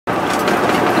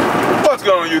What's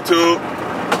going on, YouTube?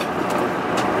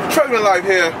 Trucking Life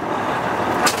here.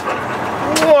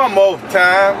 One more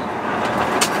time.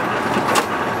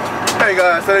 Hey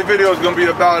guys, today's video is gonna be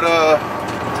about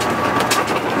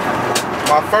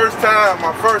my first time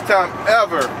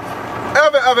ever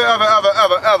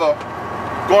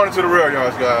going into the rail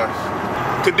yards,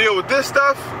 guys. To deal with this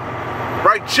stuff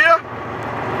right here.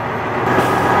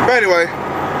 But anyway,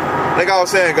 like I was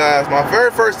saying, guys, my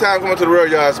very first time coming to the rail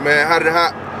yards, man.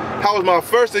 How was my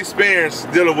first experience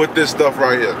dealing with this stuff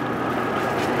right here?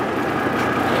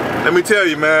 Let me tell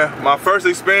you, man, my first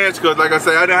experience, because like I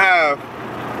say, I didn't have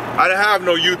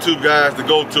no YouTube guys to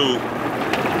go to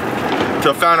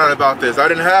find out about this. I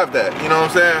didn't have that, you know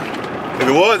what I'm saying? If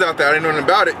it was out there, I didn't know nothing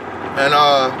about it. And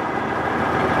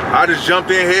I just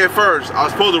jumped in head first. I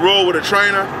was supposed to roll with a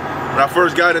trainer when I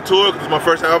first got into it, because it's my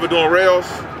first time ever doing rails.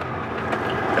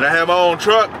 And I had my own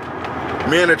truck.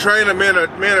 Me and the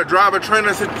driver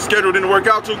trainer schedule didn't work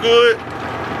out too good.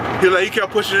 He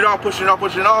kept pushing it off.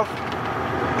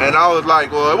 And I was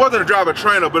like, well, it wasn't a driver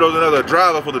trainer, but it was another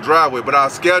driver for the driveway. But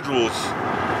our schedules,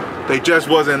 they just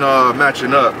wasn't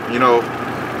matching up, you know.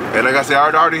 And like I said, I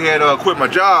already had quit my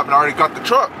job and I already got the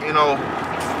truck, you know.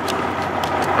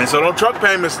 And so those truck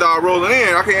payments started rolling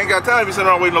in. I ain't got time to be sitting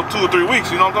around waiting no 2 or 3 weeks,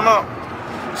 you know what I'm talking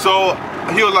about? So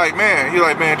he was like, man,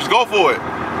 just go for it.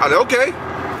 I said, okay.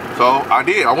 So I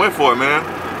did. I went for it, man.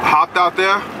 I hopped out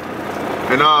there,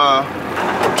 and guys.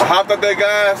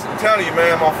 I'm telling you,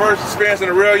 man, my first experience in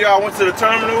the rail yard. I went to the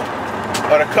terminal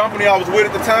of the company I was with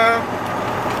at the time.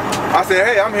 I said,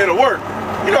 hey, I'm here to work.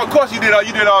 You know, of course you did all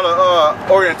the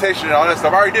orientation and all that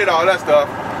stuff. I already did all that stuff.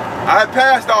 I had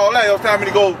passed all that. It was time for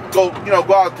me to go out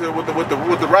to with the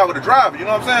ride with the driver. You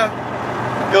know what I'm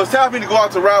saying? It was time for me to go out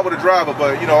to ride with the driver,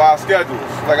 but you know, our schedules,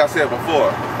 like I said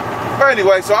before. But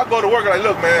anyway, so I go to work and like,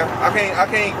 look, man, I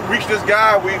can't reach this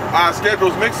guy. Our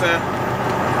schedules mixing.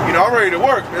 You know, I'm ready to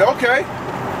work. Said, okay.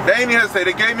 They ain't even hesitate.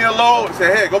 They gave me a load and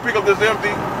said, hey, go pick up this go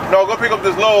pick up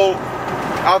this load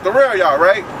out the rail yard,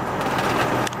 right?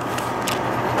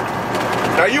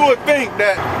 Now you would think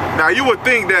that,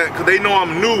 because they know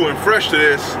I'm new and fresh to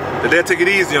this, that they'll take it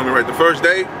easy on me, right, the first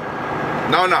day.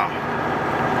 No.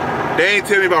 They ain't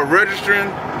tell me about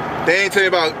registering. They ain't tell me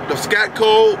about the scat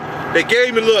code. They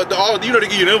gave me they give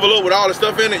you an envelope with all the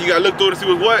stuff in it. You gotta look through it to see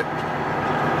what's what.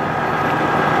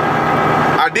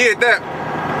 I did that,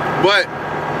 but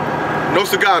no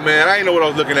cigar, man. I ain't know what I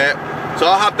was looking at. So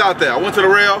I hopped out there. I went to the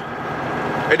rail,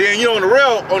 and then you know on the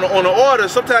rail, on the order,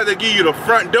 sometimes they give you the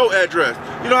front door address.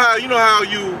 You know how you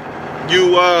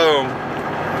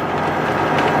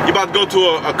about to go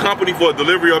to a company for a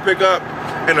delivery or pickup,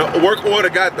 and the work order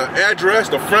got the address,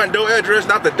 the front door address,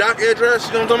 not the dock address.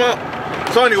 You know what I'm talking about?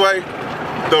 So anyway,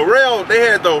 the rail, they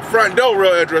had the front door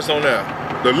rail address on there,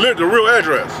 the real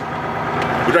address,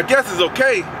 which I guess is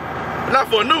okay, but not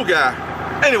for a new guy.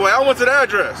 Anyway, I went to the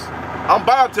address. I'm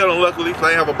bobtailing, luckily, because I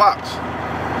ain't have a box.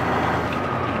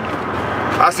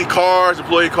 I see cars,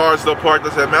 employee cars still parked. I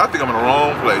said, man, I think I'm in the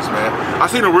wrong place, man. I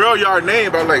seen the rail yard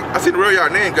name, but I seen the rail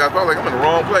yard name, guys, but I was like, I'm in the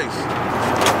wrong place.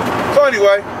 So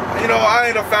anyway, you know, I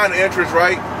ended up finding the entrance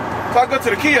right. So I go to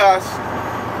the kiosk,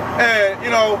 and, you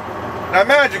know, now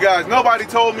mind you guys, nobody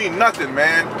told me nothing,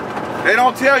 man. They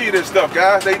don't tell you this stuff,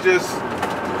 guys. They just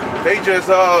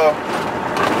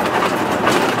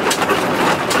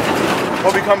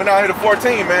won't be coming down here to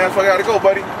 14, man, so I gotta go,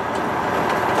 buddy.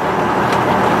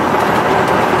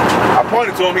 I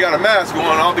pointed to him, he got a mask on.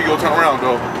 I don't think he'll turn around,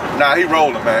 though. Nah, he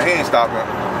rolling, man. He ain't stopping.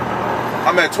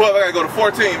 I'm at 12, I gotta go to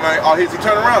 14, man. Oh, is he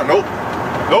turning around? Nope.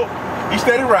 He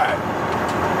steady riding.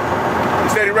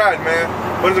 Man.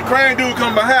 But there's a crane dude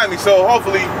coming behind me, so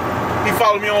hopefully he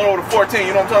followed me on over to 14,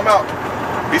 you know what I'm talking about?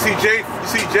 You see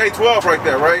J12 right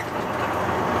there, right?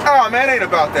 Oh man, it ain't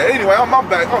about that. Anyway, I'm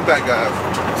back, guys.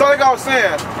 So like I was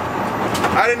saying,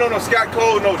 I didn't know no scat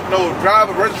code, no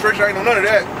driver registration, I ain't know none of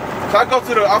that. So I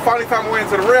finally found my way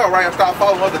into the rail, right? I started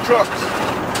following other trucks.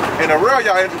 And the rail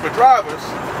yard entrance for drivers.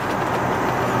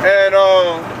 And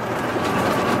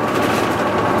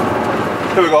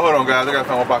here we go, hold on guys, I gotta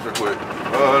find my box real quick.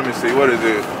 Let me see, what is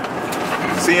it?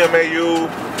 CMAU.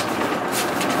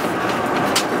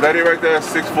 Is that it right there?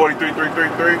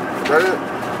 643-333. Is that it?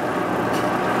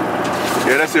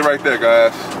 Yeah, that's it right there,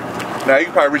 guys. Now you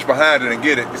can probably reach behind it and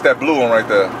get it. It's that blue one right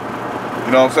there.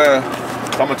 You know what I'm saying?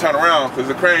 So I'm gonna turn around because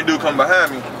the crane dude come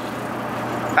behind me.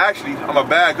 Actually, I'm gonna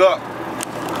bag up.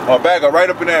 Right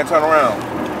up in there and turn around.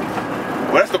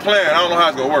 Well, that's the plan. I don't know how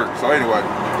it's gonna work. So anyway.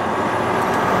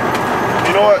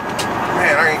 You know what?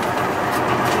 Man,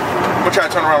 I'm gonna try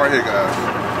to turn around right here, guys.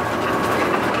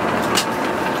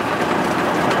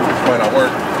 This might not work.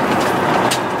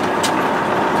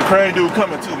 crane dude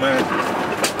coming too, man.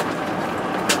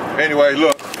 Anyway,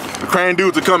 look, the crane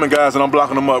dudes are coming, guys, and I'm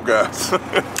blocking them up, guys.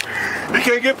 He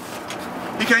can't get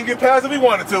past if he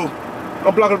wanted to.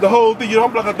 I'm blocking up the whole thing.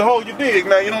 I'm blocking up the whole, you dig,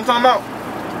 man? You know what I'm talking about?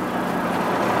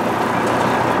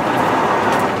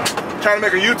 Trying to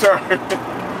make a U-turn.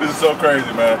 This is so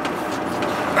crazy, man.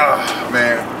 Ah,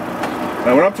 man.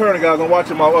 Now when I'm turning, guys, I'm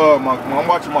watching my I'm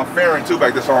watching my fairing too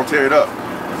back there, so I'll tear it up.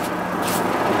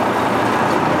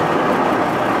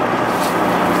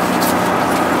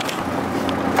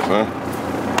 Huh?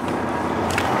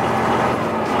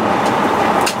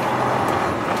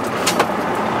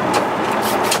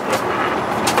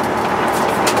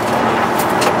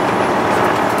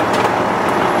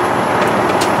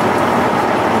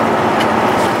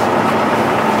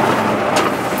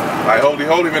 Alright, hold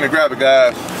him in and grab it,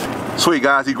 guys. Sweet,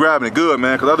 guys, he grabbing it good,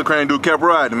 man, because the other crane dude kept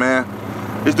riding, man.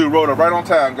 This dude rode up right on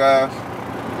time, guys.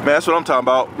 Man, that's what I'm talking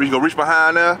about. You go reach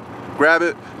behind there, grab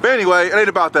it. But anyway, it ain't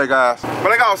about that, guys. But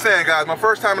like I was saying, guys, my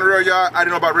first time in the rail yard, I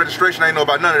didn't know about registration. I didn't know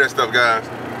about none of that stuff, guys.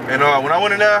 And when I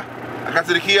went in there, I got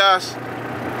to the kiosk.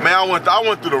 Man, I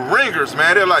went through the ringers,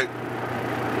 man. They're like,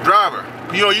 driver,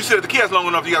 you know, you sit at the kiosk long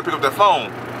enough, you gotta pick up that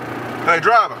phone. Hey,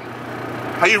 driver,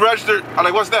 how you registered? I'm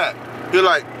like, what's that? You're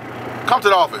like, come to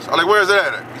the office. I'm like, where is it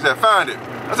at? He said, find it.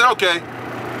 I said, okay.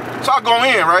 So I go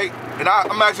in, right? And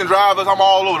I'm asking drivers, I'm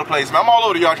all over the place, man. I'm all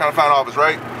over the yard trying to find an office,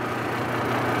 right?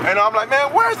 And I'm like,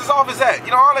 man, where's this office at? You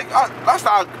know, I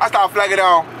start flagging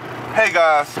down. Hey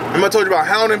guys, remember I told you about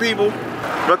hounding people?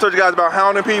 Remember I told you guys about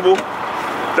hounding people?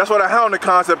 That's where the hounding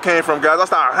concept came from, guys. I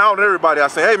started hounding everybody. I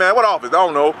said, hey man, what office? I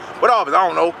don't know. What office? I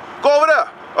don't know. Go over there.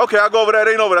 Okay, I go over there,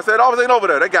 they ain't over there. I said, the office ain't over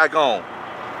there. That guy gone.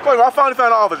 So I finally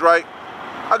found the office, right?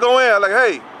 I go in, I'm like,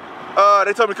 hey,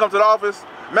 they told me to come to the office.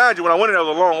 Mind you, when I went in, there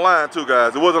was a long line too,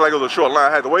 guys. It wasn't like it was a short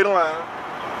line. I had to wait in line,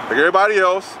 like everybody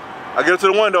else. I get up to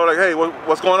the window, like, hey,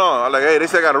 what's going on? I'm like, hey, they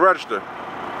said I got to register.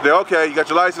 They're okay, you got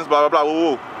your license, blah, blah, blah,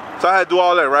 woo, woo. So I had to do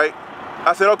all that, right?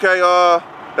 I said, okay,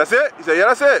 that's it? He said, yeah,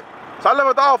 that's it. So I left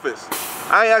at the office.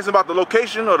 I ain't asking about the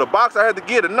location or the box I had to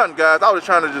get or nothing, guys. I was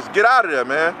trying to just get out of there,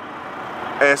 man.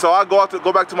 And so I go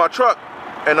back to my truck,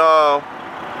 and I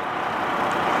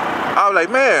was like,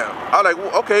 man,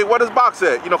 okay, what is box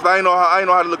at? You know, cause I ain't know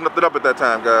how to look nothing up at that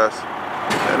time, guys.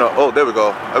 And oh, there we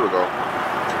go.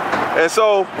 And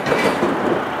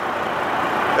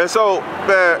so,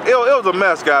 man, it was a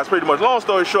mess, guys, pretty much. Long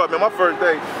story short, man, my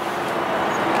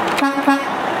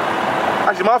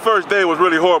first day was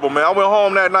really horrible, man. I went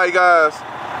home that night, guys,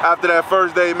 after that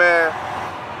first day, man.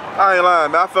 I ain't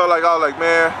lying, man. I felt like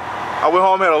man, I went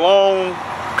home, had a long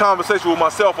conversation with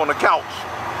myself on the couch.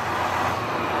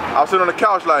 I was sitting on the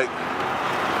couch like,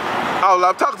 I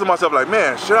was talking to myself like,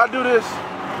 man, should I do this?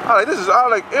 It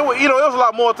was a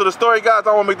lot more to the story, guys. I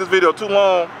don't want to make this video too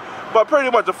long. But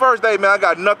pretty much the first day, man, I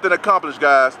got nothing accomplished,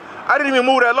 guys. I didn't even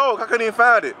move that log. I couldn't even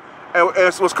find it. And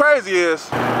what's crazy is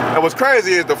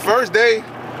the first day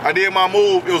I did my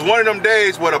move, it was one of them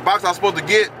days where the box I was supposed to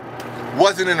get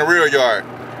wasn't in the rear yard.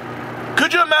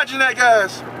 Could you imagine that,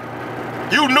 guys?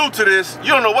 You new to this, you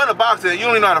don't know where the box is, you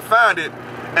don't even know how to find it.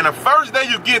 And the first day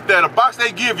you get there, the box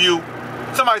they give you,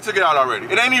 somebody took it out already.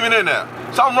 It ain't even in there.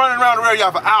 So I'm running around the rail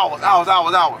yard for hours. After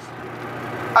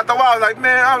a while, I was like,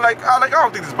 man, I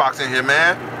don't think this box in here,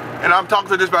 man. And I'm talking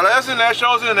to this guy, that's in there,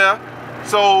 show's in there.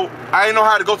 So I didn't know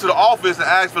how to go to the office and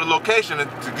ask for the location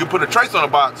to put a trace on the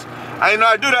box. I didn't know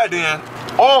how to do that then.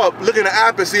 Or look in the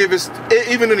app and see if it's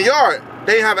even in the yard.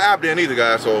 They didn't have an app there neither,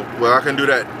 guys. So, well, I couldn't do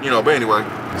that, you know, but anyway.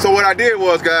 So what I did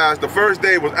was, guys, the first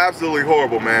day was absolutely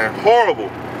horrible, man. Horrible.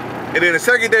 And then the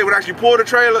second day, when I actually pulled the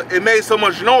trailer, it made so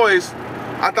much noise,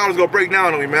 I thought it was gonna break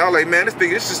down on me, man. I was like, man,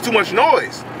 this is too much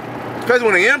noise. Especially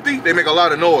when they're empty, they make a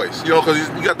lot of noise, you know, because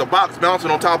you got the box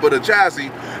bouncing on top of the chassis,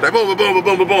 like boom, boom, boom,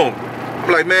 boom, boom, boom.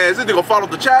 I'm like, man, is this thing gonna fall off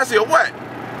the chassis or what?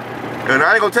 And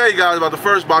I ain't gonna tell you guys about the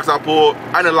first box I pulled.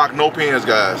 I didn't lock no pins,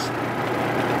 guys.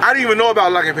 I didn't even know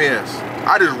about locking pins.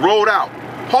 I just rolled out.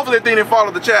 Hopefully that thing didn't fall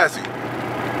off the chassis.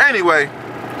 Anyway,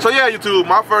 so yeah, YouTube,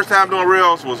 my first time doing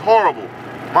rails was horrible.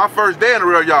 My first day in the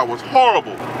rail yard was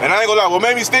horrible. And I ain't gonna lie, what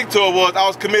made me stick to it was I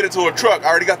was committed to a truck. I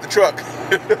already got the truck.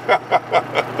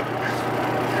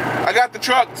 I got the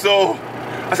truck, so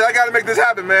I said, I gotta make this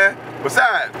happen, man.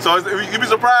 Besides, so you'd be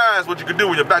surprised what you could do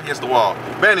when you're back against the wall.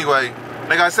 But anyway,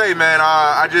 like I say, man,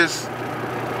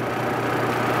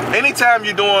 anytime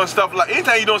you're doing stuff for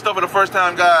the first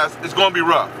time, guys, it's gonna be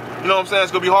rough. You know what I'm saying?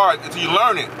 It's gonna be hard until you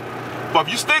learn it. But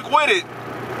if you stick with it,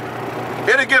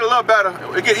 it'll get a lot better.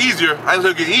 It'll get easier. I ain't gonna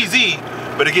say it'll get easy,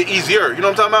 but it'll get easier. You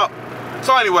know what I'm talking about?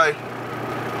 So anyway,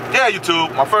 yeah,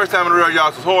 YouTube, my first time in the rail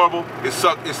yards was horrible. It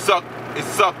sucked to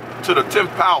the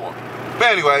 10th power. But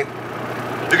anyway,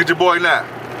 look at your boy now.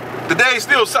 The days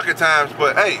still suck at times,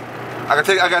 but hey, I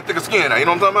got thicker skin now, you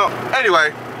know what I'm talking about?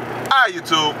 Anyway, alright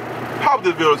YouTube, hope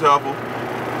this video is helpful.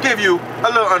 Give you a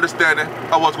little understanding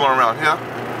of what's going around here.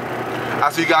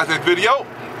 I'll see you guys in the video.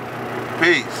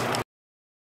 Peace.